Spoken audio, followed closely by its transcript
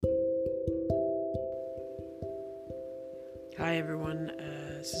Hi everyone,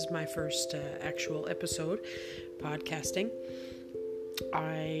 this is my first actual episode podcasting.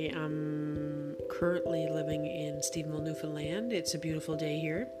 I am currently living in Stephenville, Newfoundland. It's a beautiful day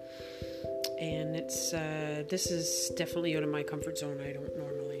here, and this is definitely out of my comfort zone. I don't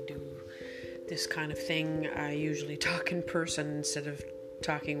normally do this kind of thing. I usually talk in person instead of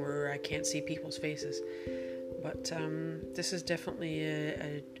talking where I can't see people's faces. But this is definitely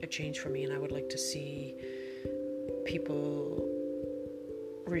a change for me, and I would like to see people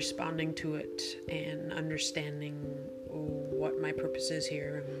responding to it and understanding what my purpose is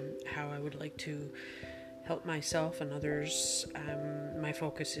here and how I would like to help myself and others. My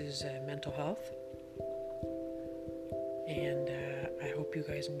focus is mental health, and I hope you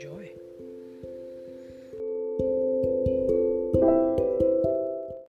guys enjoy.